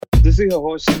This is your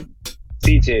host,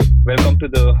 CJ. Welcome to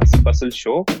the Hustle Bustle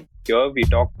Show. Here we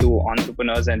talk to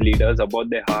entrepreneurs and leaders about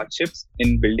their hardships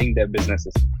in building their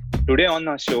businesses. Today on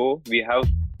our show, we have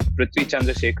Prithvi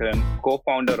Chandrasekharan,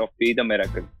 co-founder of Be the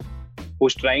Miracle,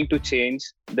 who's trying to change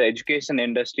the education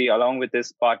industry along with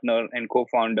his partner and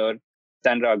co-founder,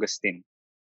 Sandra Agustin.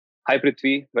 Hi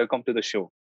Prithvi, welcome to the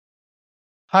show.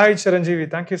 Hi, Chiranjeevi.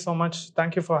 Thank you so much.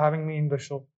 Thank you for having me in the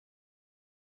show.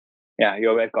 Yeah,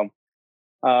 you're welcome.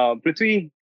 Prithvi,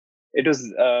 it was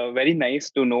very nice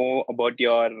to know about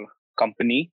your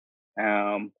company,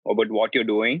 about what you're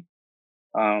doing.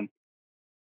 Um,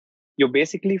 you're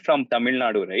basically from Tamil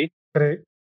Nadu, right? Great.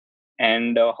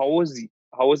 And how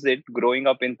was it growing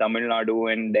up in Tamil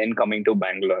Nadu and then coming to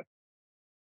Bangalore?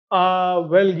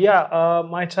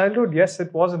 My childhood, yes,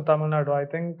 it was in Tamil Nadu. I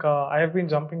think I have been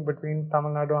jumping between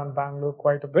Tamil Nadu and Bangalore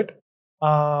quite a bit.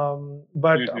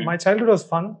 But Mm-hmm. my childhood was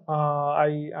fun.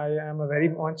 I am a very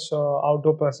much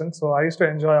outdoor person, so I used to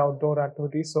enjoy outdoor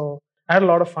activities. So I had a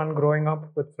lot of fun growing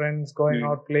up with friends, going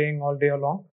out, playing all day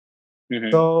long. Mm-hmm.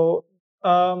 So,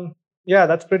 yeah,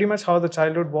 that's pretty much how the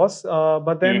childhood was.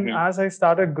 But then Mm-hmm. as I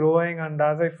started growing and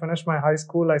as I finished my high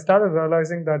school, I started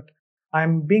realizing that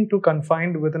I'm being too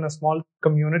confined within a small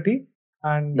community.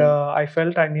 And I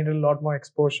felt I needed a lot more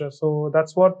exposure. So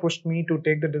that's what pushed me to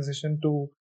take the decision to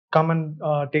come and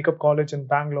take up college in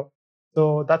Bangalore.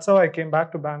 So that's how I came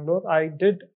back to Bangalore. I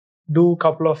did do a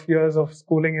couple of years of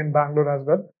schooling in Bangalore as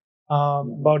well,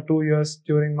 about 2 years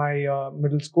during my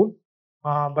middle school.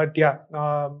 But yeah,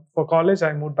 for college,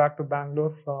 I moved back to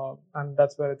Bangalore, and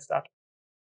that's where it started.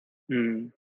 Mm-hmm.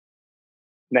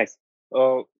 Nice.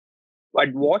 Uh,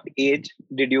 at what age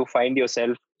did you find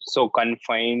yourself so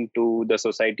confined to the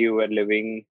society you were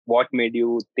living? What made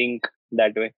you think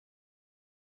that way?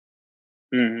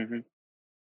 Mm-hmm.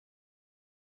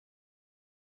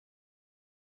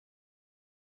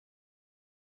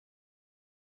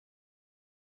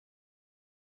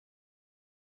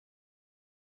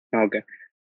 Okay.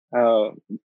 Uh,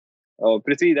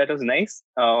 Prithvi, that was nice.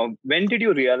 When did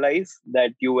you realize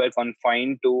that you were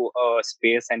confined to a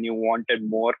space and you wanted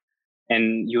more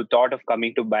and you thought of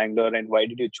coming to Bangalore, and why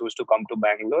did you choose to come to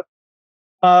Bangalore?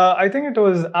 I think it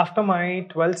was after my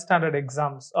 12th standard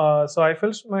exams. So I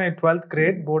finished my 12th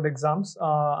grade board exams,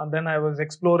 and then I was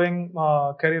exploring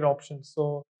career options.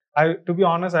 So to be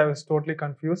honest, I was totally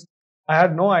confused. I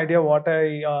had no idea what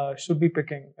I should be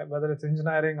picking, whether it's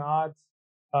engineering, arts,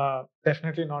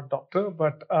 definitely not doctor.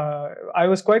 But I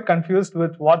was quite confused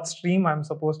with what stream I'm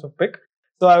supposed to pick.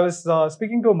 So I was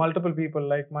speaking to multiple people,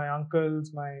 like my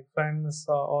uncles, my friends,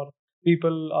 or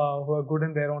people who are good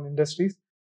in their own industries.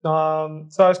 So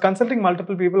I was consulting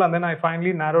multiple people, and then I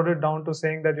finally narrowed it down to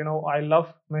saying that I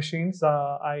love machines,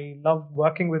 I love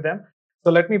working with them. So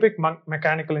let me pick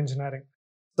mechanical engineering.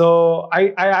 So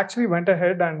I actually went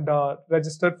ahead and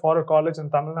registered for a college in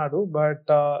Tamil Nadu, but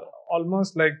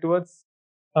almost like towards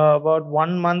about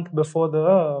 1 month before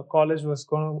the college was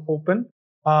going to open,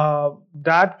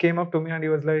 dad came up to me and he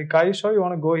was like, "Are you sure you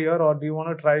want to go here, or do you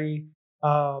want to try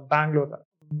Bangalore?"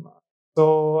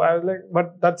 So I was like,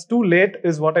 but that's too late,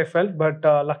 is what I felt. But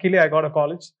luckily, I got a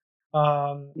college,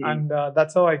 Mm. and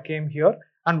that's how I came here.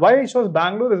 And why I chose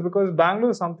Bangalore is because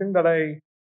Bangalore is something that I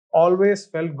always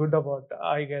felt good about,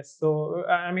 I guess. So,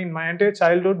 I mean, my entire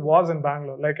childhood was in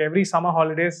Bangalore. Like every summer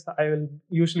holidays, I will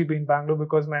usually be in Bangalore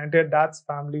because my entire dad's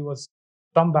family was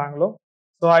from Bangalore.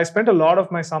 So I spent a lot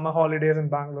of my summer holidays in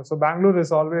Bangalore. So Bangalore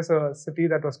is always a city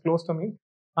that was close to me.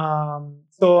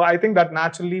 So I think that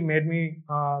naturally made me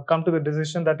come to the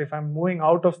decision that if I'm moving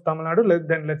out of Tamil Nadu,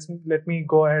 then let me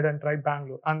go ahead and try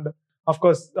Bangalore. And of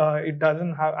course, it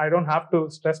doesn't have. I don't have to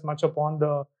stress much upon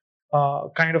the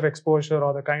kind of exposure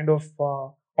or the kind of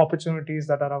opportunities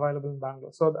that are available in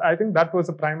Bangalore. So I think that was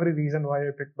the primary reason why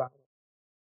I picked Bangalore.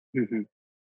 Mhm.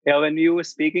 Yeah, when you were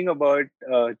speaking about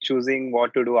choosing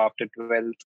what to do after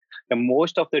 12th,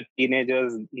 most of the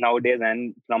teenagers nowadays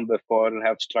and from before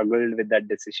have struggled with that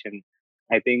decision.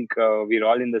 I think we're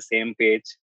all in the same page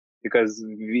because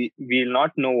we'll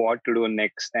not know what to do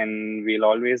next, and we'll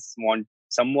always want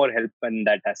some more help in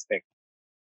that aspect.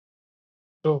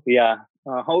 So Yeah.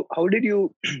 How did you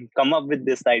come up with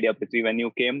this idea, Prithvi? When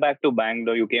you came back to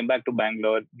Bangalore,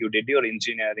 you did your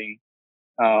engineering.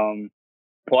 Um,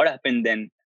 what happened then?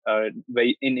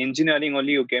 In engineering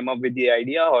only you came up with the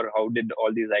idea, or how did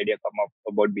all these ideas come up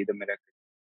about Be the Miracle?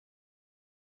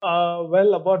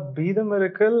 well, about Be the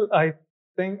Miracle, I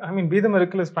mean, Be the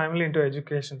Miracle is primarily into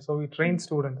education. So we train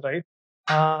students, right?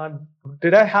 Uh,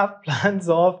 did I have plans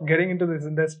of getting into this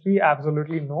industry?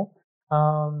 Absolutely no.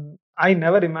 I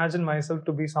never imagined myself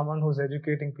to be someone who's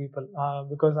educating people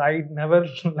because I never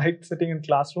liked sitting in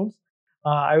classrooms.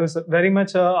 I was very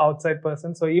much a outside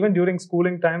person. So even during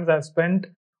schooling times, I've spent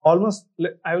almost,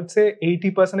 I would say,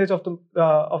 80%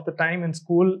 of the time in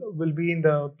school will be in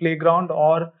the playground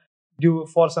or due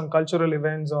for some cultural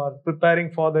events or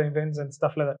preparing for the events and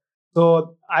stuff like that.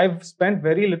 So I've spent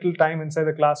very little time inside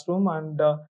the classroom, and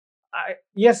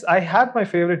yes, I had my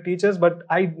favorite teachers, but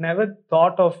I never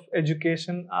thought of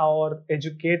education or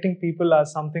educating people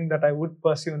as something that I would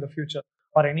pursue in the future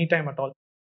or any time at all.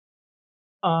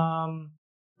 Um,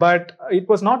 but it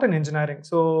was not in engineering.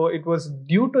 So it was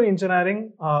due to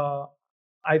engineering.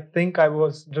 I think I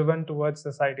was driven towards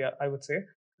this idea, I would say,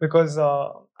 because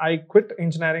I quit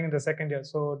engineering in the second year.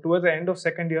 So towards the end of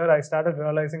second year, I started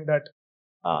realizing that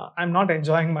I'm not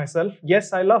enjoying myself.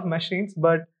 Yes, I love machines,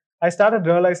 but I started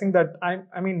realizing that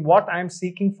what I'm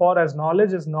seeking for as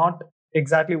knowledge is not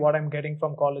exactly what I'm getting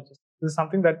from colleges. This is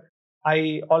something that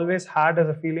I always had as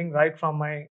a feeling right from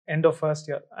my end of first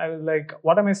year. I was like,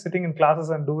 what am I sitting in classes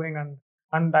and doing?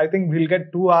 And I think we'll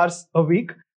get 2 hours a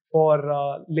week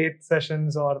for late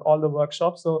sessions or all the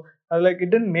workshops. So I was like, it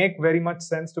didn't make very much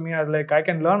sense to me. I was like, I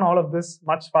can learn all of this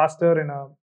much faster in a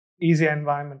easy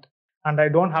environment, and I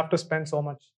don't have to spend so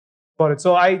much for it.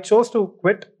 So I chose to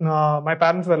quit. My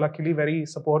parents were luckily very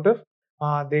supportive.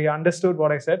 They understood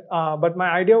what I said. But my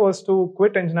idea was to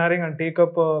quit engineering and take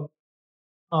up a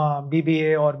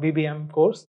BBA or BBM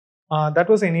course. That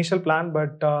was the initial plan,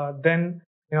 but then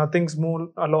things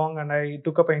moved along, and I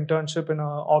took up an internship in an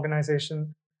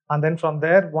organization. And then from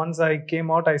there, once I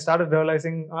came out, I started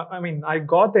realizing. I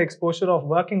got the exposure of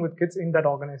working with kids in that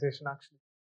organization actually.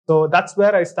 So that's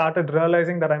where I started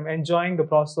realizing that I'm enjoying the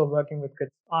process of working with kids.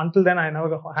 Until then, I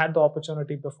never had the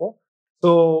opportunity before.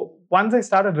 So once I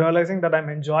started realizing that I'm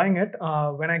enjoying it,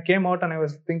 when I came out and I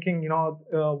was thinking,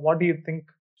 what do you think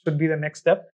should be the next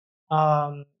step?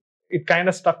 It kind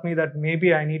of struck me that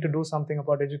maybe I need to do something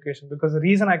about education, because the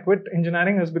reason I quit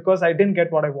engineering is because I didn't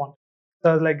get what I want.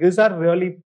 So I was like, is there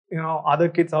really, other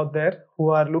kids out there who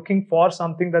are looking for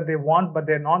something that they want, but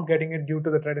they're not getting it due to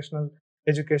the traditional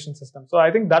education system? So I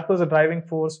think that was a driving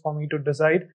force for me to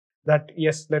decide that,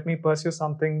 yes, let me pursue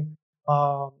something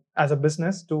as a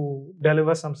business to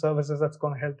deliver some services that's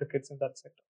going to help the kids in that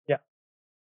sector. Yeah.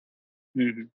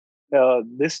 Mhm.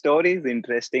 This story is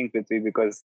interesting, Prithvi,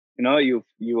 because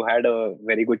you had a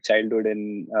very good childhood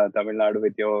in Tamil Nadu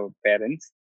with your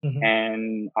parents, Mm-hmm.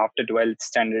 and after 12th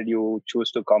standard, you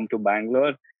choose to come to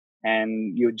Bangalore,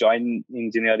 and you join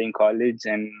engineering college.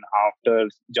 And after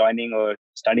joining or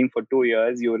studying for 2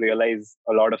 years, you realize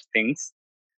a lot of things.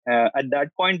 At that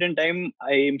point in time,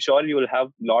 I am sure you will have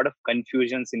a lot of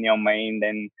confusions in your mind,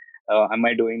 and am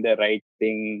I doing the right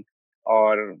thing,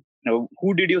 or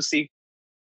who did you seek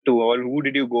to, or who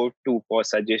did you go to for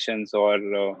suggestions or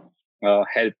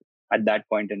help at that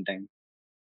point in time?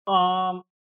 Um,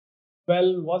 Well,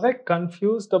 was I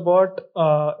confused about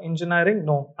engineering?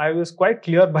 No, I was quite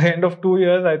clear by end of 2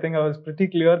 years. I think I was pretty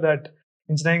clear that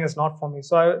engineering is not for me.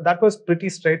 So that was pretty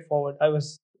straightforward. I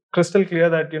was crystal clear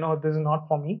that this is not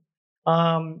for me.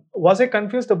 Was I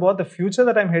confused about the future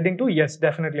that I'm heading to? Yes,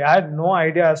 definitely. I had no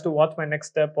idea as to what's my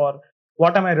next step, or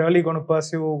what am I really going to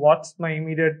pursue. What's my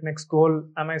immediate next goal?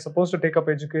 Am I supposed to take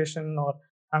up education, or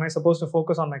am I supposed to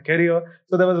focus on my career?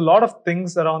 So there was a lot of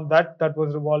things around that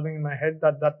was revolving in my head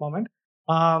at that moment.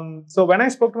 So when I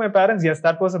spoke to my parents, yes,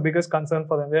 that was the biggest concern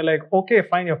for them. They're like, okay,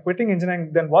 fine, you're quitting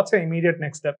engineering. Then what's your immediate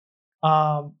next step?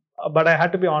 But I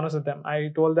had to be honest with them. I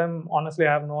told them, honestly,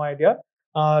 I have no idea.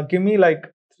 Give me like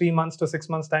 3 months to 6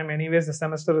 months time. Anyways, the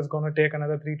semester is going to take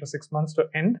another 3 to 6 months to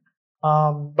end.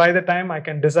 By the time I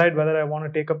can decide whether I want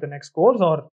to take up the next course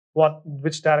or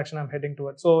which direction I'm heading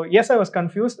towards. So yes, I was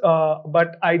confused,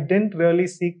 but I didn't really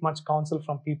seek much counsel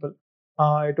from people.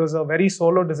 It was a very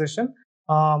solo decision.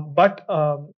 But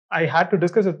I had to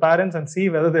discuss with parents and see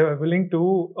whether they were willing to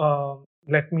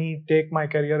let me take my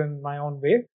career in my own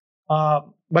way.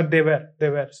 But they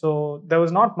were. So there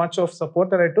was not much of support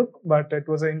that I took, but it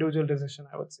was an individual decision,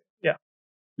 I would say. Yeah.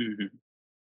 Mhm.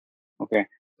 Okay.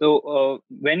 So,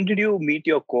 when did you meet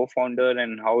your co-founder,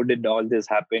 and how did all this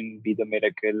happen? Be the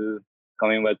miracle,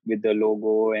 coming up with the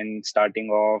logo and starting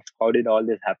off. How did all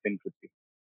this happen, Prithvi?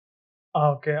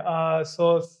 Okay.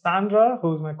 So Sandra,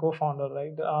 who's my co-founder,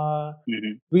 right?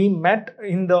 Mm-hmm. We met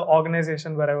in the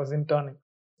organization where I was interning.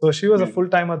 So she was a Mm-hmm. full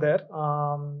timer there.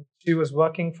 She was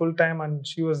working full time and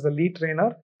she was the lead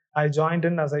trainer. I joined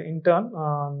in as an intern.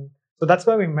 So that's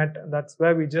where we met. That's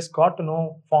where we just got to know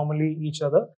formally each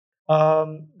other.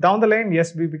 Down the line,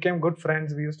 yes, we became good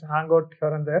friends. We used to hang out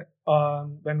here and there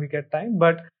when we get time,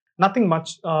 but nothing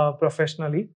much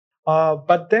professionally.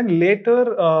 But then later,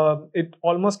 it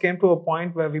almost came to a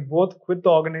point where we both quit the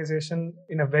organization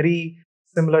in a very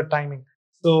similar timing.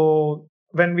 So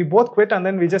when we both quit, and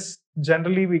then we just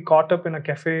generally we caught up in a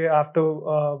cafe after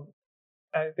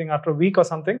I think after a week or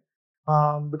something,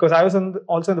 because I was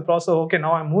also in the process of, okay,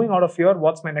 now I'm moving out of here.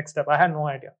 What's my next step? I had no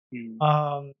idea.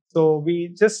 So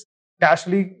we just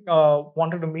casually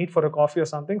wanted to meet for a coffee or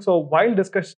something. So while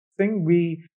discussing,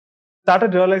 we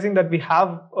started realizing that we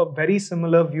have a very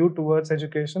similar view towards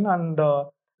education, and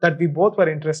that we both were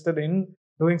interested in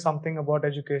doing something about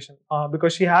education,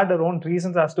 because she had her own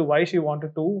reasons as to why she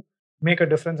wanted to make a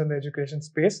difference in the education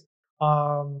space.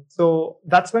 So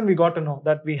that's when we got to know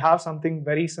that we have something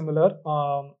very similar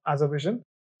as a vision.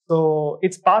 So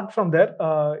it sparked from there.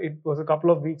 It was a couple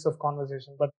of weeks of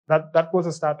conversation, but that was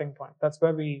a starting point. That's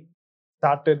where we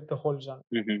started the whole journey.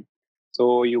 Mm-hmm.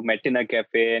 So you met in a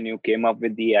cafe and you came up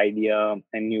with the idea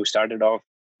and you started off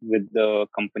with the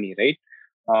company, right?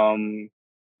 Um,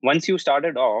 Once you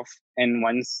started off and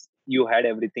once you had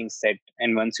everything set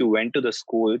and once you went to the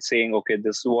school saying, okay,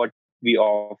 this is what we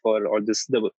offer or this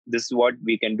is what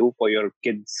we can do for your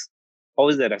kids, how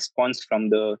is the response from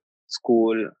the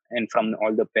school and from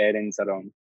all the parents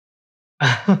around?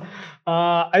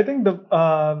 I think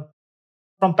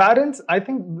from parents, I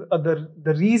think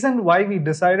the reason why we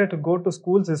decided to go to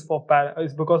schools is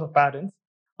because of parents.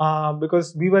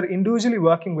 Because we were individually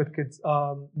working with kids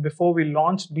before we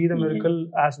launched Be the Mm-hmm. Miracle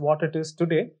as what it is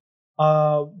today.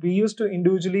 We used to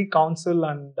individually counsel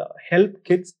and help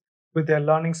kids with their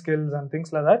learning skills and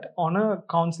things like that on a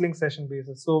counseling session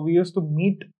basis. So we used to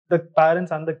meet the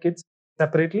parents and the kids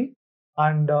separately,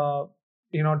 and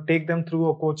take them through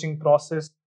a coaching process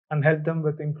and help them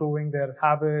with improving their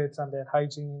habits and their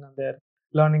hygiene and their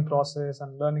learning process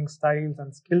and learning styles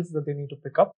and skills that they need to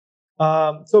pick up.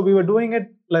 So we were doing it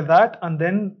like that, and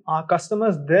then our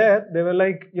customers there, they were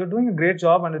like, "You're doing a great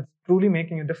job, and it's truly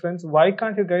making a difference. Why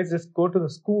can't you guys just go to the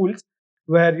schools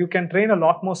where you can train a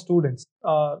lot more students,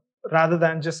 rather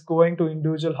than just going to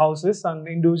individual houses and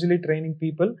individually training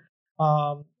people?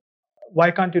 Um,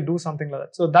 why can't you do something like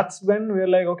that?" So that's when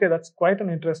we're like, okay, that's quite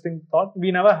an interesting thought.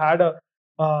 We never had a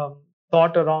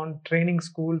thought around training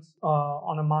schools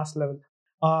on a mass level.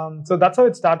 So that's how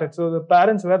it started. So the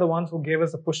parents were the ones who gave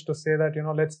us a push to say that,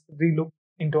 let's relook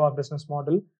into our business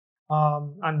model,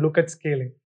 and look at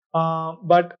scaling.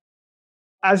 But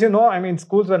as you know, I mean,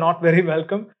 schools were not very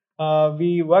welcome.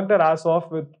 We worked our ass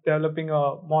off with developing a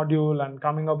module and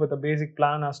coming up with a basic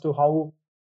plan as to how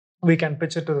we can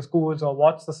pitch it to the schools, or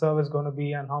what's the service going to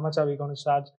be and how much are we going to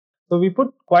charge. So we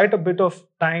put quite a bit of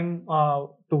time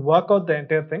to work out the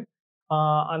entire thing.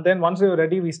 And then once we were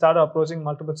ready, we started approaching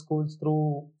multiple schools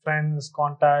through friends,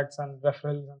 contacts, and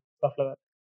referrals and stuff like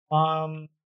that.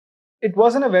 It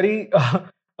wasn't a very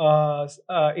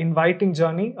inviting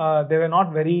journey. They were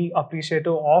not very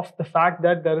appreciative of the fact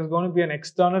that there is going to be an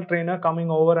external trainer coming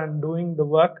over and doing the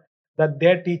work that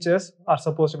their teachers are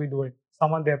supposed to be doing,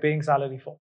 someone they're paying salary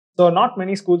for. So not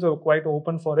many schools are quite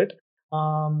open for it.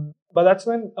 But that's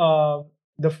when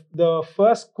the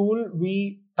first school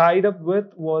we tied up with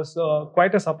was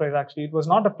quite a surprise. Actually, it was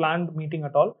not a planned meeting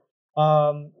at all.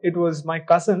 It was my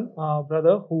cousin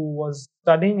brother who was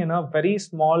studying in a very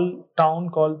small town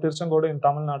called Tiruchengodu in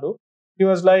Tamil Nadu. He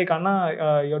was like,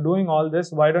 "Anna, you're doing all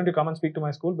this. Why don't you come and speak to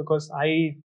my school? Because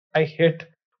I hate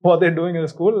what they're doing in the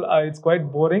school. It's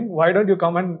quite boring. Why don't you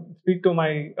come and speak to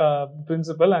my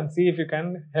principal and see if you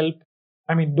can help?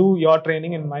 I mean, do your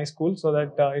training in my school so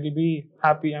that it'll be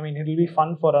happy. I mean, it'll be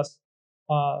fun for us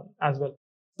as well."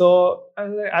 So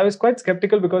I was quite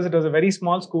skeptical because it was a very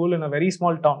small school in a very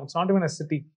small town. It's not even a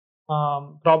city.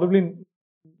 Probably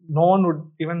no one would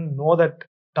even know that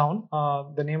town,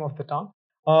 the name of the town.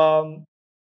 Um,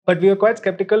 but we were quite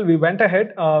skeptical. We went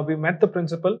ahead. We met the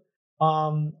principal.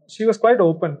 She was quite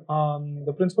open.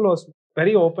 The principal was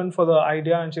very open for the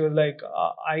idea, and she was like,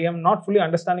 "I am not fully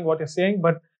understanding what you're saying,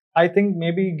 but I think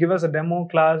maybe give us a demo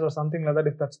class or something like that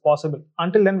if that's possible."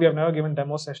 Until then, we have never given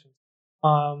demo sessions.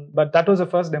 But that was the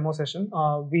first demo session.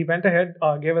 We went ahead,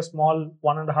 gave a small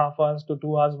 1.5 hours to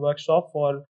 2 hours workshop for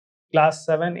class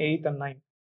 7, 8, and 9.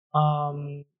 Um,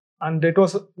 and it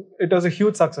was a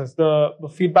huge success. The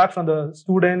feedback from the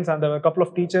students, and there were a couple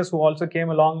of teachers who also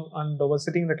came along and were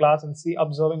sitting in the class and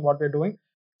observing what we're doing.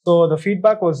 So the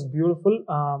feedback was beautiful.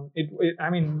 I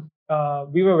mean,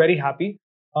 we were very happy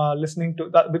listening to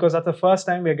that, because that's the first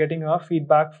time we're getting a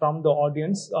feedback from the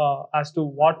audience as to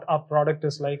what our product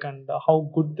is like, and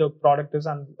how good the product is,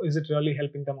 and is it really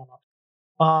helping them or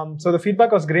not. So the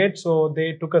feedback was great, so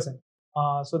they took us in.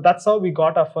 So that's how we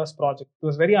got our first project. It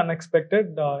was very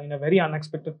unexpected, in a very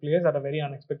unexpected place at a very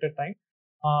unexpected time.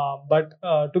 But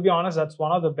to be honest, that's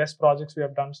one of the best projects we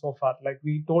have done so far. Like,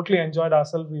 we totally enjoyed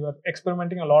ourselves. We were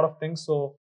experimenting a lot of things.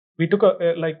 So we took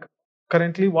like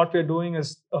currently what we're doing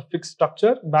is a fixed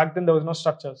structure. Back then there was no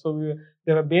structure, so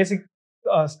there were basic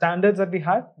standards that we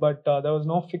had, but there was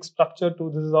no fixed structure to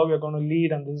this is how we're going to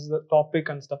lead and this is the topic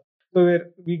and stuff. So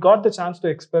we got the chance to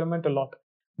experiment a lot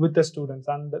with the students,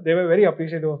 and they were very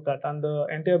appreciative of that. And the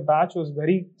entire batch was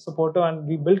very supportive, and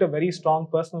we built a very strong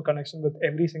personal connection with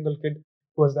every single kid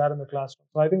who was there in the classroom.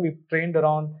 So I think we trained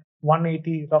around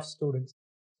 180 rough students.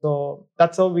 So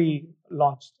that's how we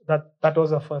launched. That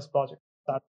was our first project.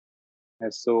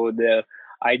 So the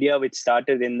idea which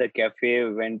started in the cafe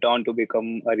went on to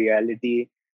become a reality,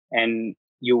 and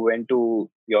you went to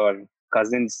your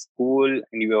cousin's school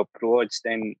and you approached,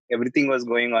 and everything was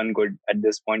going on good at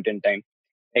this point in time,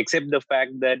 except the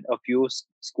fact that a few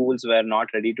schools were not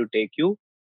ready to take you.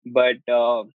 But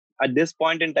at this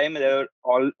point in time, there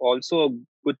are also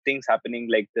good things happening,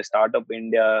 like the Startup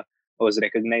India was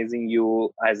recognizing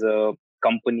you as a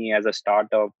company, as a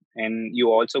startup, and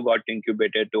you also got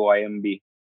incubated to IMB.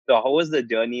 So how was the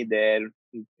journey there?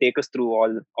 Take us through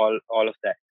all of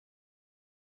that.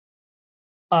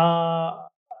 Uh,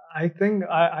 I think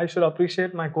I should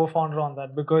appreciate my co-founder on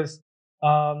that, because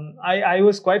I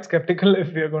was quite skeptical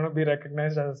if we are going to be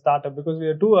recognized as a startup, because we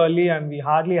were too early and we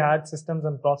hardly had systems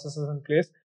and processes in place.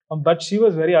 But she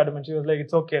was very adamant. She was like,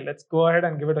 "It's okay. Let's go ahead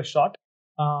and give it a shot.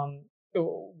 Um,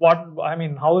 what I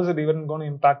mean, how is it even going to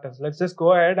impact us? Let's just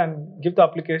go ahead and give the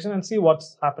application and see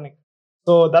what's happening."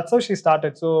 So that's how she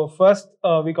started. So first,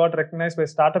 we got recognized by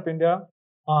Startup India.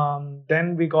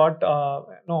 Then we got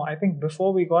no, I think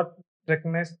before we got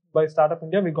recognized by Startup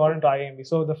India, we got into IMB.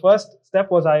 So the first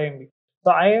step was IMB.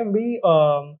 So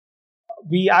IMB,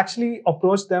 we actually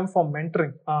approached them for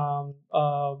mentoring.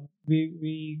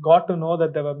 We got to know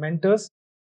that there were mentors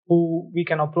who we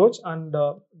can approach, and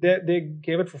they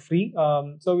gave it for free.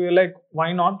 So we were like,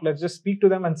 why not? Let's just speak to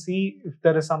them and see if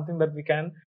there is something that we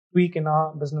can tweak in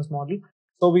our business model.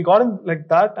 So we got in like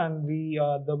that, and we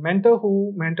the mentor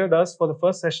who mentored us for the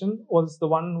first session was the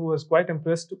one who was quite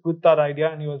impressed with our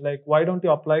idea, and he was like, why don't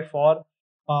you apply for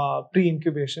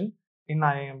pre-incubation in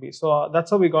IIMB? So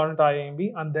that's how we got into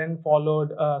IIMB, and then followed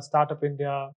Startup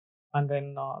India, and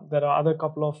then there are other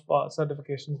couple of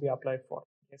certifications we applied for.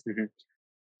 Yes. Mhm.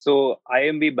 So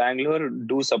IMB Bangalore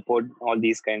do support all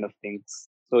these kind of things.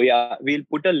 So yeah, we'll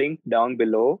put a link down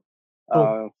below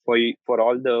Cool. for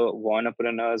all the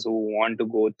entrepreneurs who want to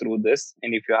go through this.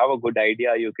 And if you have a good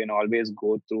idea, you can always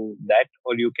go through that,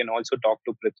 or you can also talk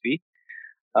to Prithvi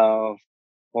uh,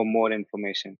 for more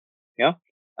information. Yeah.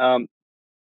 Um,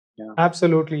 yeah.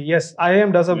 Absolutely. Yes.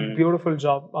 IIM does a Mm, beautiful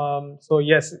job. So,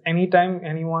 yes, anytime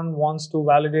anyone wants to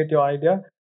validate your idea,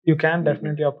 you can mhm.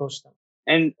 definitely approach them.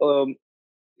 And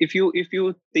if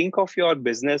you think of your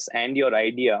business and your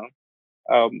idea,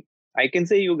 um, I can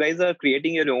say you guys are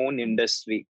creating your own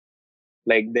industry.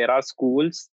 Like there are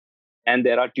schools and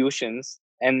there are tuitions,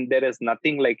 and there is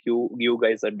nothing like you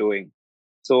guys are doing.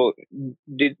 So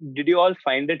did you all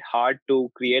find it hard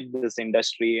to create this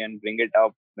industry and bring it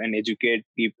up and educate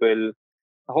people?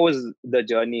 How was the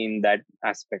journey in that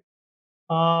aspect?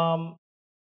 Um,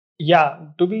 Yeah,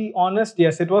 to be honest,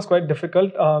 yes, it was quite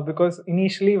difficult because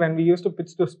initially when we used to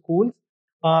pitch to schools,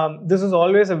 this is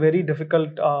always a very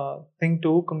difficult thing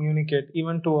to communicate,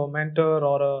 even to a mentor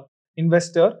or a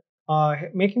investor.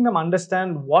 Making them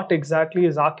understand what exactly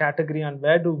is our category and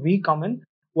where do we come in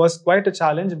was quite a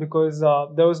challenge, because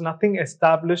there was nothing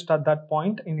established at that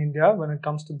point in India when it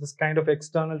comes to this kind of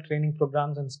external training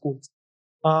programs in schools.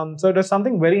 So it was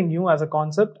something very new as a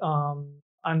concept,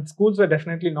 and schools were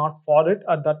definitely not for it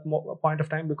at that point of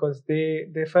time, because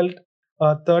they felt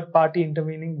third party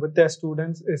intervening with their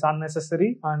students is unnecessary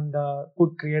and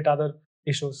could create other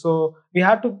issues. So we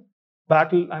had to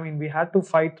battle. I mean, we had to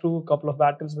fight through a couple of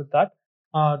battles with that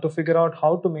to figure out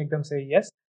how to make them say yes.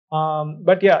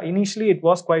 But yeah, initially it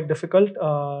was quite difficult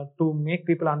to make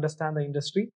people understand the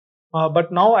industry.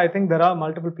 But now I think there are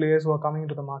multiple players who are coming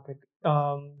into the market.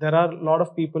 There are a lot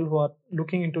of people who are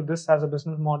looking into this as a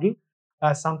business model,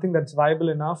 as something that's viable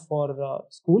enough for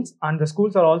schools, and the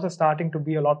schools are also starting to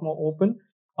be a lot more open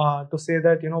to say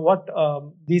that, you know what,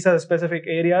 these are specific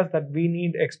areas that we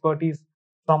need expertise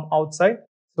from outside,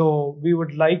 so we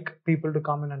would like people to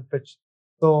come in and pitch.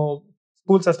 So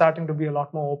schools are starting to be a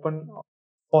lot more open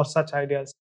for such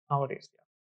ideas nowadays.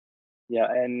 Yeah,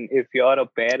 and if you're a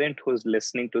parent who's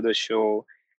listening to the show,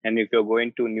 and if you're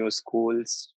going to new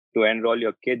schools to enroll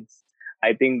your kids,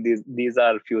 I think these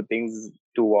are a few things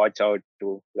to watch out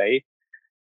to, right?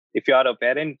 If you are a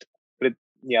parent,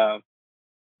 yeah,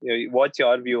 what's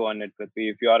your view on it,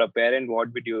 Prithvi? If you are a parent,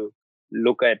 what would you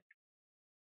look at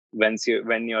when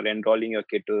you're enrolling your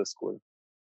kid to the school?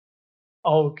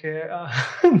 Okay,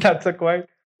 that's a quite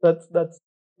that's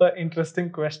an interesting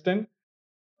question.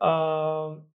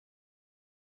 Um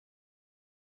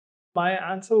My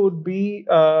answer would be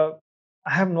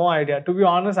I have no idea. To be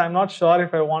honest, I'm not sure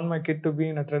if I want my kid to be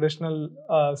in a traditional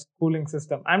schooling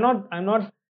system. I'm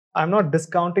not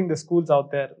discounting the schools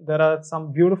out there. There are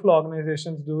some beautiful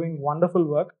organizations doing wonderful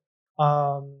work.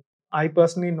 Um, I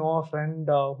personally know a friend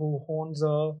who owns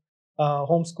a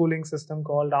homeschooling system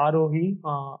called Arohi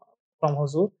from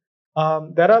Hosur.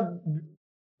 There are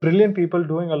brilliant people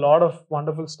doing a lot of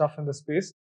wonderful stuff in the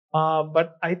space.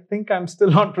 But I think I'm still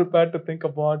not prepared to think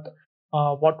about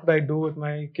what would I do with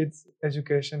my kids'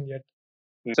 education yet.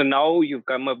 So now you've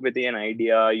come up with an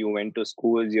idea, you went to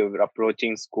schools, you're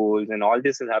approaching schools, and all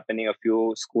this is happening. A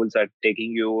few schools are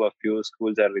taking you, a few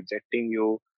schools are rejecting you.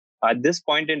 At this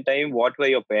point in time, what were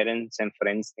your parents and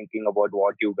friends thinking about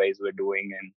what you guys were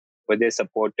doing, and were they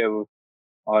supportive,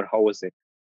 or how was it?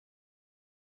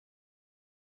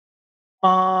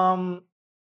 Um,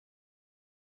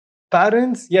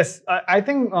 Parents, yes, I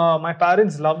think my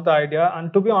parents loved the idea.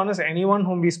 And to be honest, anyone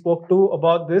whom we spoke to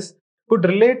about this could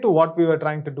relate to what we were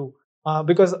trying to do.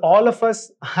 Because all of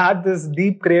us had this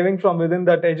deep craving from within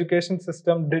that education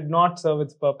system did not serve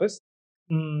its purpose.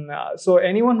 So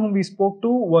anyone whom we spoke to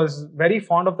was very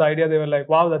fond of the idea. They were like,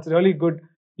 wow, that's really good.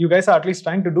 You guys are at least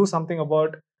trying to do something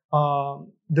about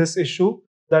this issue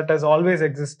that has always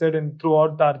existed in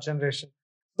throughout our generation.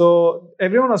 So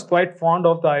everyone was quite fond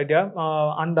of the idea,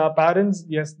 and our parents,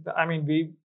 yes, I mean,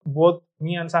 we both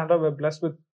me and Sandra were blessed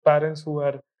with parents who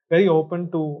were very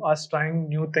open to us trying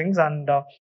new things, and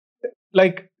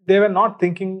like they were not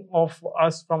thinking of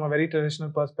us from a very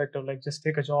traditional perspective, like just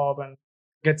take a job and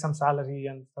get some salary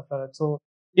and stuff like that. So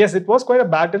yes, it was quite a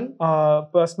battle,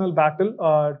 personal battle,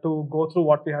 to go through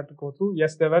what we had to go through.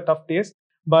 Yes, there were tough days,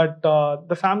 but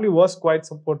the family was quite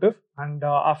supportive, and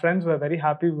our friends were very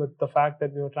happy with the fact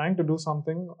that we were trying to do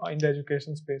something in the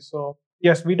education space. So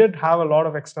yes, we did have a lot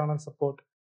of external support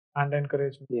and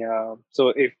encouragement. Yeah. So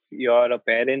if you're a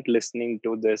parent listening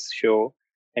to this show,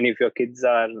 and if your kids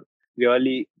are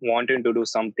really wanting to do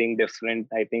something different,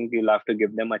 I think you'll have to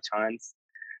give them a chance,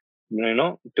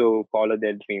 to follow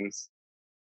their dreams.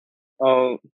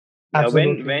 Uh, yeah. When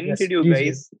Absolutely, when yes, did you please do.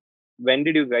 guys when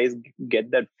did you guys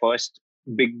get that first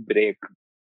big break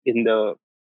in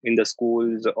the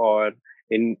schools, or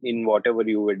in whatever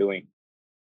you were doing?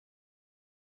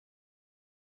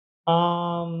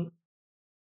 Um,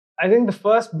 I think the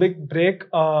first big break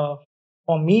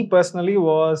for me personally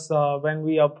was when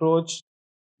we approached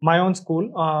my own school,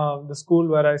 the school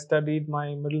where I studied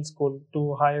my middle school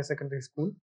to higher secondary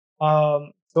school.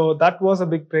 So that was a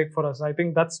big break for us. I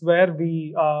think that's where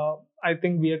I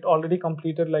think we had already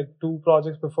completed like two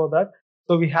projects before that.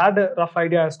 So we had a rough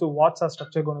idea as to what's our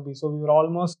structure going to be. So we were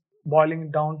almost boiling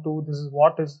it down to this is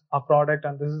what is our product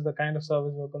and this is the kind of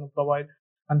service we're going to provide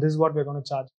and this is what we're going to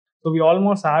charge. So we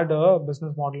almost had a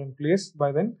business model in place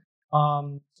by then.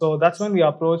 So that's when we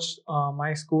approached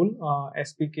my school,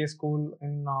 SPK school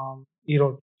in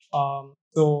Erode.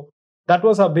 So that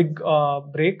was a big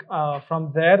break.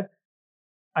 From there,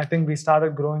 I think we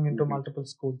started growing into Mhm. multiple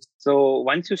schools. So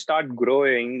once you start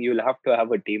growing, you'll have to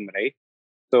have a team, right?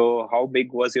 So how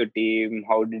big was your team?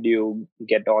 How did you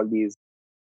get all these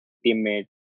teammates?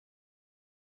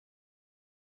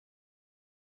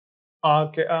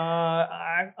 Okay.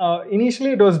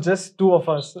 Initially, it was just two of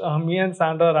us, me and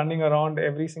Sandra, running around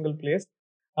every single place.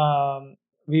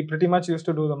 We pretty much used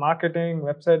to do the marketing,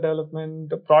 website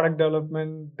development, product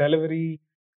development, delivery,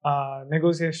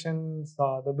 negotiations,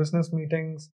 the business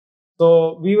meetings.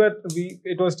 So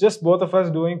it was just both of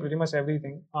us doing pretty much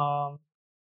everything.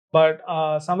 But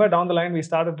somewhere down the line, we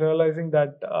started realizing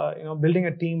that building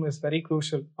a team is very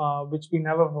crucial, which we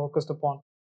never focused upon.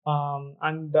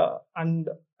 And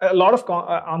a lot of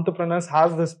entrepreneurs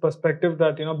have this perspective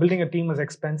that building a team is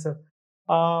expensive.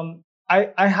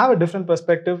 I have a different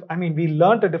perspective. I mean, we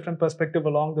learned a different perspective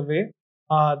along the way,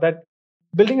 that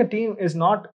building a team is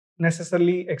not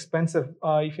necessarily expensive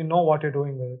if you know what you're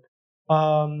doing with it.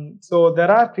 So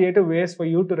there are creative ways for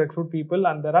you to recruit people,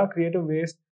 and there are creative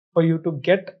ways for you to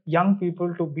get young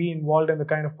people to be involved in the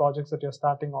kind of projects that you're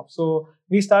starting off. So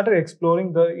we started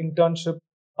exploring the internship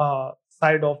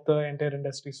side of the entire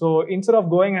industry. So instead of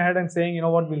going ahead and saying, you know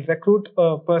what, we'll recruit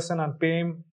a person and pay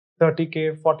him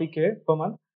 30K, 40K per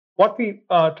month, what we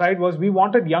tried was we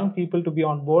wanted young people to be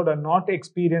on board and not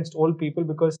experienced old people,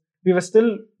 because we were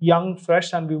still young,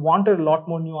 fresh, and we wanted a lot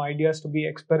more new ideas to be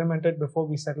experimented before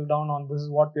we settle down on this is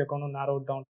what we are going to narrow it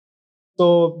down.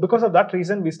 So because of that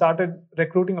reason, we started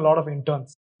recruiting a lot of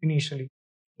interns initially.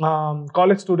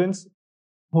 College students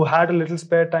who had a little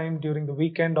spare time during the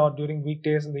weekend or during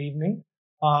weekdays in the evening,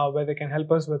 where they can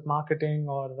help us with marketing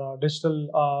or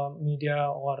digital media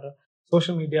or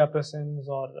social media presence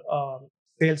or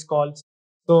sales calls.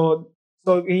 So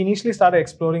he initially started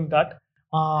exploring that.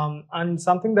 And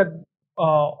something that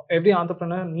every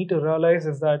entrepreneur need to realize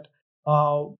is that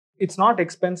uh, it's not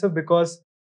expensive, because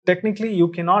technically you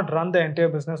cannot run the entire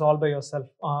business all by yourself.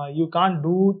 You can't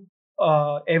do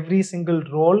every single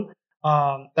role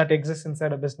that exists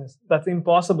inside a business. That's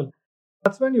impossible.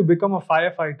 That's when you become a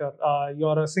firefighter.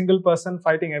 You're a single person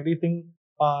fighting everything,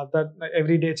 that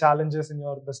everyday challenges in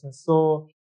your business. So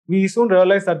we soon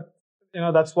realized that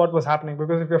that's what was happening,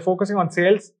 because if you're focusing on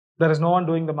sales, there is no one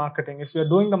doing the marketing. If you're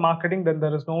doing the marketing, then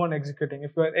there is no one executing.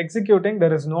 If you're executing,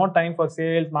 there is no time for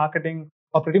sales, marketing,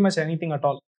 or pretty much anything at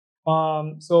all.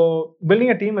 So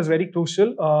building a team is very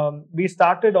crucial. We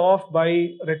started off by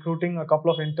recruiting a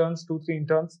couple of interns, two, three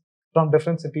interns from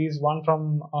different cities, one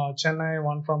from Chennai,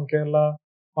 one from Kerala,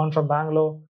 one from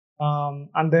Bangalore.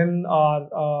 And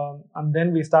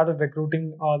then we started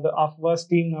recruiting. Our first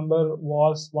team member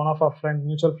was one of our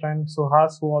mutual friends,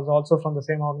 Suhas, who was also from the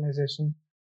same organization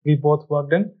we both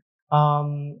worked in.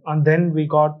 And then we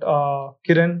got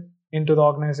Kiran into the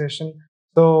organization.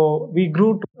 So we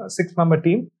grew to a 6-member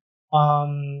team.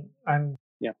 And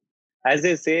Yeah. As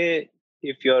they say,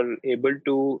 if you're able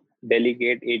to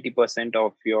delegate 80%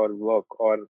 of your work,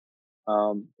 or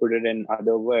put it in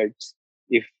other words,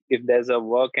 if there's a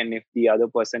work and if the other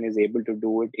person is able to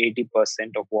do it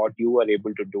 80% of what you are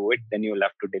able to do it, then you'll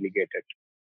have to delegate it,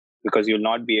 because you'll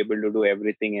not be able to do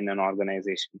everything in an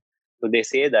organization. So they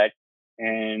say that,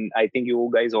 and I think you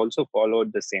guys also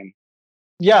followed the same.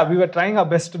 yeah, we were trying our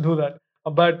best to do that.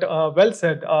 But well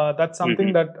said. That's something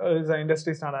Hmm. that is an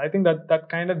industry standard. I think that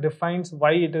kind of defines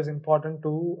why it is important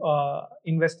to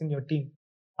invest in your team.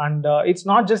 And it's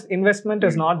not just investment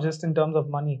is Hmm. not just in terms of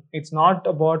money. It's not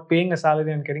about paying a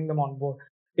salary and getting them on board.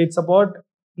 It's about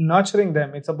nurturing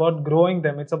them. It's about growing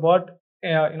them. It's about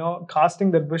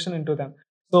casting that vision into them.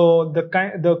 So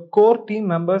the core team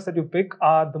members that you pick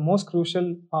are the most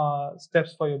crucial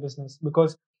steps for your business,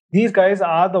 because these guys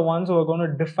are the ones who are going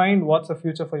to define what's the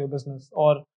future for your business,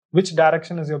 or which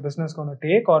direction is your business going to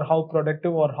take, or how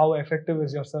productive or how effective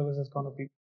is your service is going to be.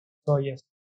 So yes.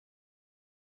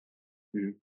 Hmm.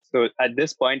 So at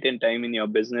this point in time in your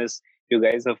business, you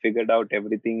guys have figured out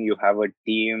everything. You have a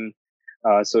team.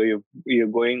 So you're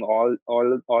going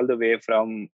all the way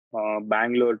from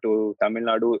Bangalore to Tamil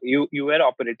Nadu. You were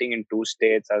operating in two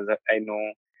states, as I know.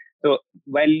 So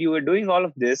while you were doing all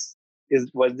of this,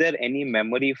 was there any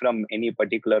memory from any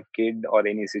particular kid or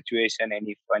any situation,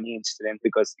 any funny incident?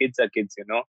 Because kids are kids, you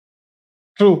know.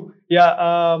 True.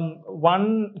 Yeah.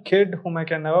 One kid whom I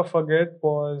can never forget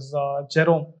was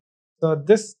Jerome. So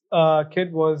this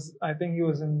kid was, I think he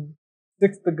was in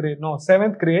sixth grade, no,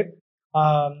 seventh grade.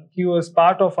 He was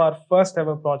part of our first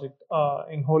ever project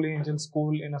in Holy Angel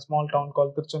School in a small town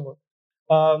called Tirchangod.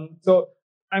 So,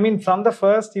 I mean, from the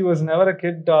first, he was never a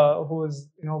kid who was,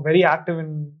 very active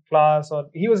in class, or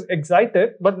he was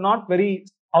excited, but not very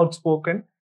outspoken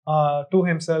to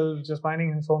himself, just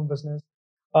minding his own business.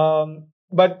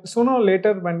 But sooner or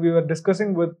later, when we were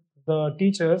discussing with the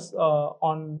teachers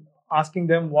on asking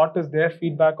them what is their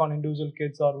feedback on individual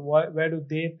kids, or where do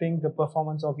they think the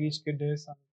performance of each kid is,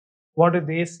 and what do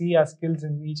they see as skills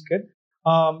in each kid,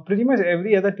 pretty much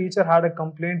every other teacher had a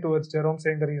complaint towards Jerome,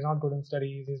 saying that he's not good in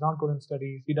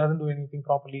studies, he doesn't do anything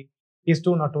properly, he's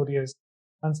too notorious,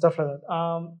 and stuff like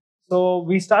that. So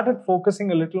we started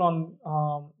focusing a little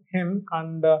on him,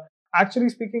 and actually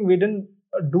speaking, we didn't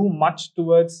do much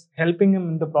towards helping him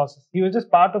in the process. He was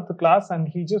just part of the class, and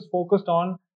he just focused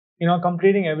on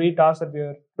completing every task that we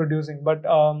are producing. But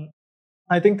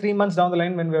I think 3 months down the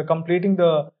line, when we were completing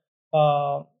the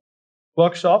uh,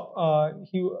 workshop,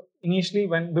 he initially,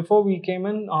 when before we came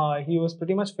in, he was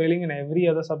pretty much failing in every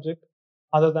other subject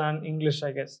other than English,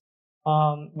 I guess.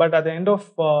 But at the end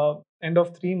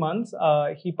of 3 months,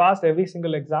 he passed every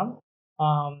single exam.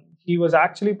 He was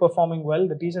actually performing well.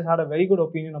 The teachers had a very good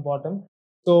opinion about him.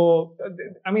 So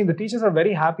I mean, the teachers are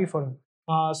very happy for him.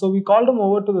 So we called him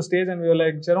over to the stage, and we were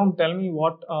like, Jerome, tell me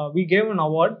what. We gave him an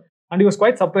award, and he was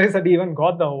quite surprised that he even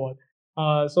got the award.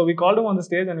 So we called him on the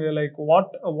stage, and we were like,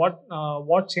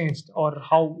 what changed, or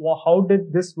how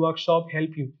did this workshop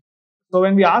help you? So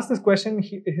when we asked this question,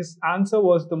 his answer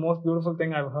was the most beautiful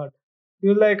thing I've heard. He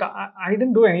was like, I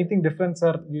didn't do anything different,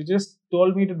 sir. You just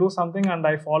told me to do something and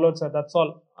I followed, sir. That's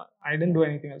all. I didn't do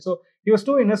anything else. So he was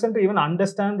too innocent to even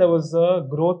understand there was a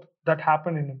growth that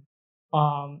happened in him.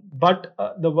 But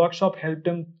the workshop helped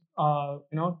him,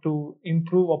 to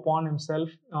improve upon himself,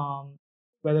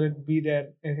 whether it be there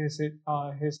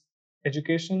his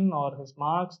education or his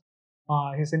marks,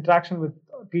 his interaction with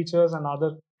teachers and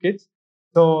other kids.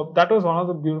 So that was one of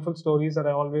the beautiful stories that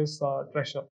I always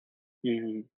treasure.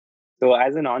 Mhm. So,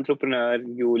 as an entrepreneur,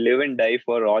 you live and die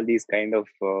for all these kind of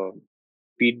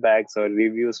feedbacks or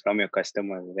reviews from your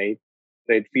customers, right?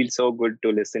 So, it feels so good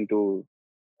to listen to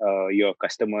your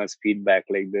customers' feedback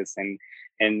like this, and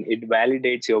it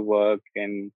validates your work,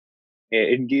 and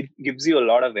gives you a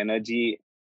lot of energy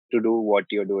to do what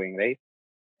you're doing, right?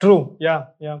 True. Yeah.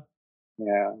 Yeah.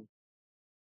 Yeah.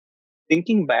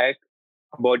 Thinking back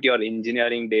about your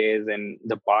engineering days and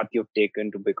the path you've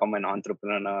taken to become an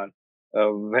entrepreneur,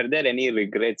 were there any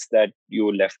regrets that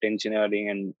you left engineering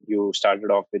and you started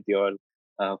off with your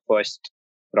first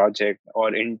project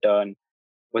or intern?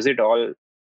 Was it all?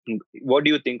 What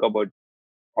do you think about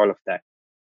all of that?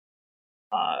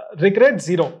 Regret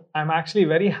zero. I'm actually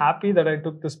very happy that I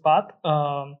took this path,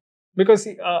 because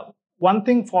one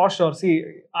thing for sure. See,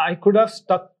 I could have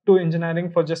stuck to engineering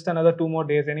for just another 2 more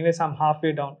days. Anyways, I'm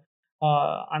halfway down,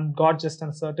 and got just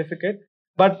a certificate.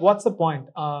 But what's the point?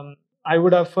 I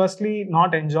would have firstly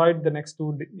not enjoyed the next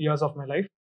 2 years of my life,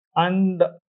 and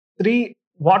three,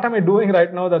 what am I doing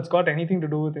right now that's got anything to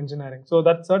do with engineering? So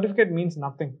that certificate means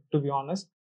nothing, to be honest.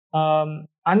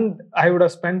 And I would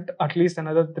have spent at least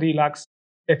another 3 lakhs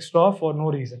extra for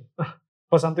no reason,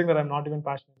 for something that I'm not even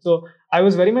passionate. So I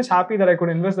was very much happy that I could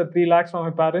invest the 3 lakhs from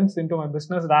my parents into my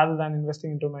business rather than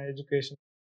investing into my education.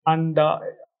 And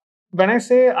when I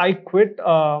say I quit,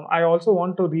 I also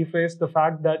want to rephrase the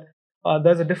fact that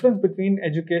there's a difference between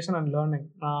education and learning.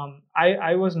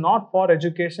 I was not for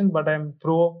education, but I'm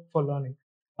pro for learning.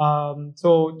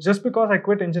 So just because I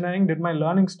quit engineering, did my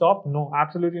learning stop? No,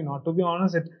 absolutely not. To be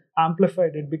honest, it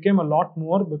amplified. It became a lot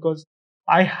more because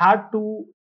I had to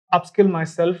upskill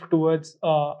myself towards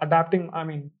adapting. I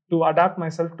mean, to adapt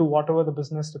myself to whatever the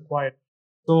business required.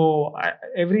 So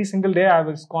every single day, I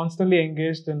was constantly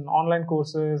engaged in online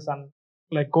courses and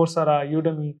like Coursera,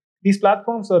 Udemy. These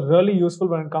platforms are really useful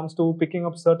when it comes to picking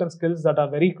up certain skills that are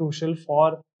very crucial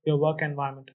for your work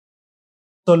environment.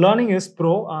 So learning is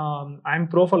pro. I'm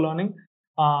pro for learning,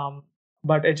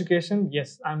 but education,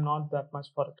 yes, I'm not that much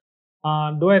for it.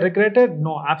 Do I regret it?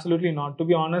 No, absolutely not. To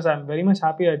be honest, I'm very much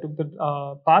happy I took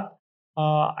the path.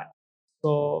 Uh,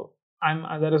 so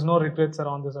there is no regrets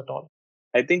around this at all.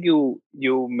 I think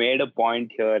you made a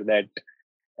point here that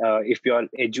if you're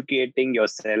educating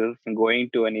yourself and going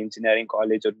to an engineering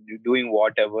college or doing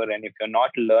whatever, and if you're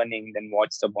not learning, then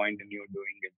what's the point in you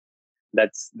doing it?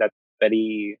 That's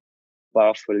very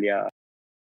powerful. Yeah,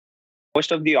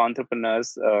 most of the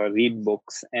entrepreneurs read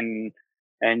books, and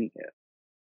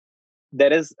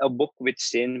there is a book which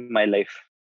changed my life,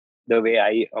 the way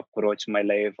I approach my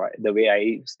life, the way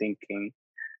I was thinking.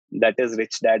 That is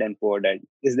Rich Dad and Poor Dad.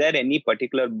 Is there any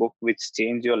particular book which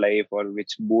changed your life or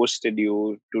which boosted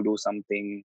you to do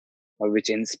something or which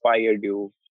inspired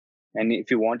you? And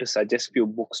if you want to suggest few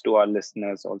books to our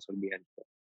listeners, also be helpful.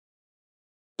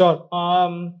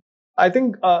 Sure. I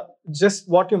think just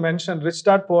what you mentioned, Rich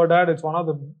Dad Poor Dad, it's one of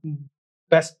the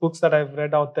best books that I've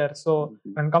read out there. So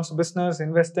Mhm. when it comes to business,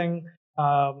 investing,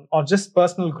 or just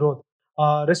personal growth,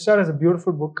 Rich Dad is a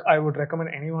beautiful book. I would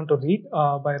recommend anyone to read,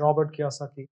 by Robert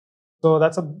Kiyosaki. So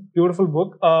that's a beautiful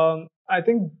book. I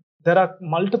think there are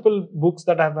multiple books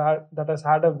that has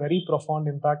had a very profound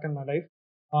impact in my life.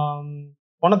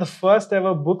 One of the first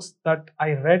ever books that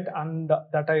I read and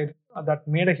that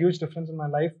made a huge difference in my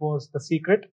life was The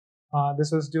Secret.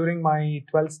 This was during my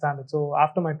 12th standard. So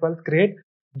after my 12th grade,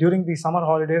 during the summer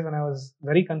holidays when I was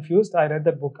very confused, I read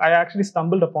that book. I actually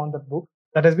stumbled upon that book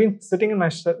that has been sitting in my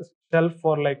shelf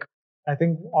for like I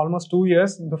think almost 2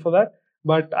 years before that,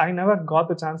 but I never got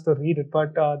the chance to read it.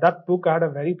 But that book had a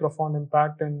very profound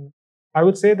impact, and I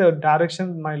would say the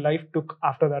direction my life took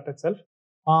after that itself.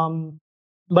 Um,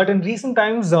 but in recent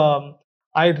times,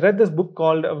 I read this book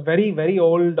called a very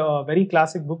old, very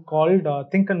classic book called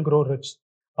Think and Grow Rich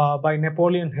by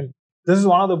Napoleon Hill. This is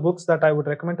one of the books that I would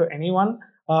recommend to anyone.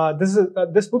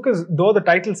 This book is, though the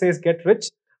title says "Get Rich,"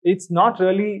 it's not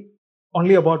really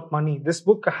only about money. This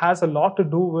book has a lot to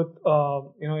do with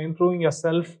improving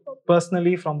yourself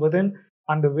personally from within,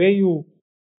 and the way you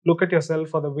look at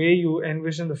yourself or the way you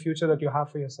envision the future that you have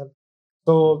for yourself.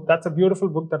 So that's a beautiful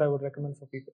book that I would recommend for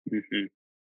people. Mhm.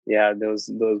 Yeah, those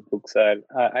books are.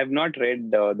 I've not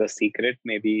read The Secret.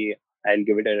 Maybe I'll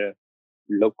give it a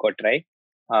look or try.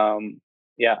 Um,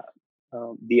 yeah,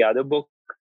 the other book,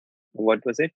 what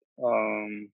was it?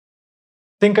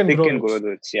 Think and Think Grow and Grow Rich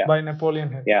Rich. Yeah, by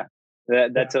Napoleon Hill. yeah, Yeah.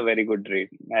 that's a very good read.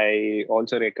 I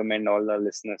also recommend all the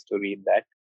listeners to read that.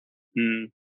 Hmm.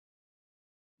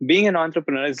 Being an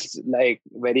entrepreneur is like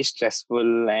very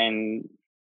stressful, and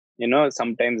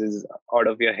sometimes is out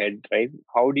of your head, right?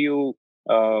 How do you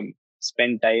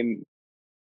spend time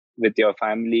with your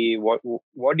family?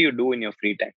 What do you do in your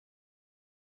free time?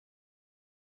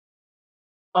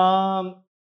 Um,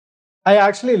 I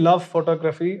actually love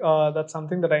photography. That's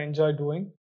something that I enjoy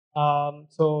doing.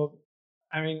 So,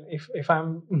 I mean, if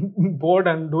I'm bored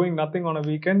and doing nothing on a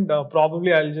weekend,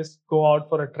 probably I'll just go out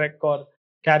for a trek or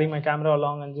carry my camera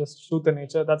along and just shoot the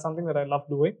nature. That's something that I love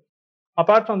doing.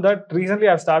 Apart from that, recently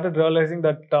I've started realizing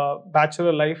that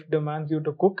bachelor life demands you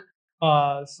to cook.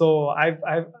 So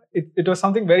it was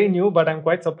something very new, but I'm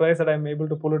quite surprised that I'm able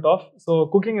to pull it off. So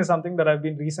cooking is something that I've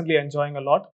been recently enjoying a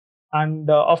lot, and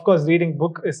of course, reading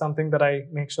book is something that I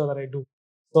make sure that I do.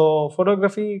 So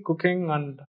photography, cooking,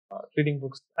 and reading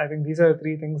books. I think these are the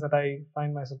three things that I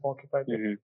find myself occupied with.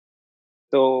 Mhm.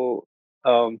 So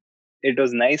it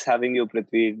was nice having you,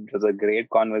 Prithvi. It was a great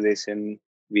conversation.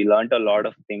 We learned a lot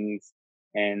of things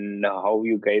and how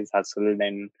you guys hustled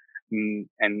and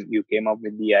you came up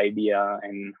with the idea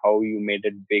and how you made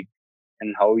it big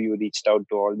and how you reached out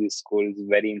to all these schools.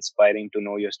 Very inspiring to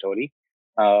know your story.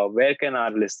 Where can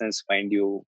our listeners find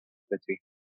you, Prithvi?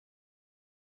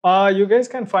 You guys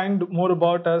can find more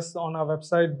about us on our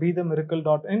website,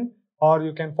 bethemiracle.in, or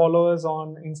you can follow us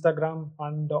on Instagram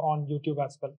and on YouTube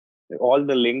as well. All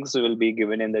the links will be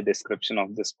given in the description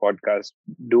of this podcast.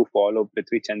 Do follow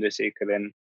Prithvi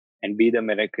Chandrasekharan and Be the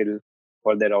Miracle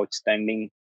for their outstanding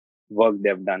work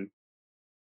they've done.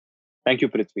 Thank you,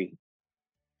 Prithvi.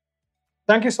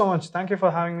 Thank you so much. Thank you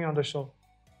for having me on the show.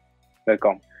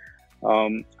 Welcome.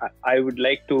 I would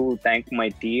like to thank my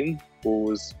team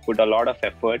who's put a lot of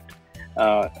effort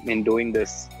in doing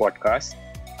this podcast.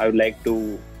 I would like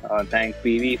to thank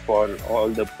PV for all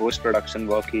the post production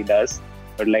work he does.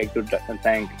 I'd like to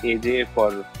thank AJ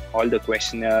for all the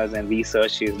questionnaires and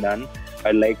research she's done.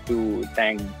 I'd like to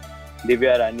thank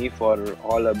Divya Rani for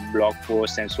all her blog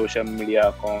posts and social media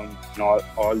account and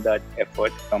all that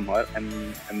effort from her.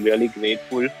 I'm really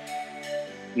grateful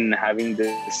in having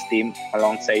this team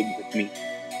alongside with me.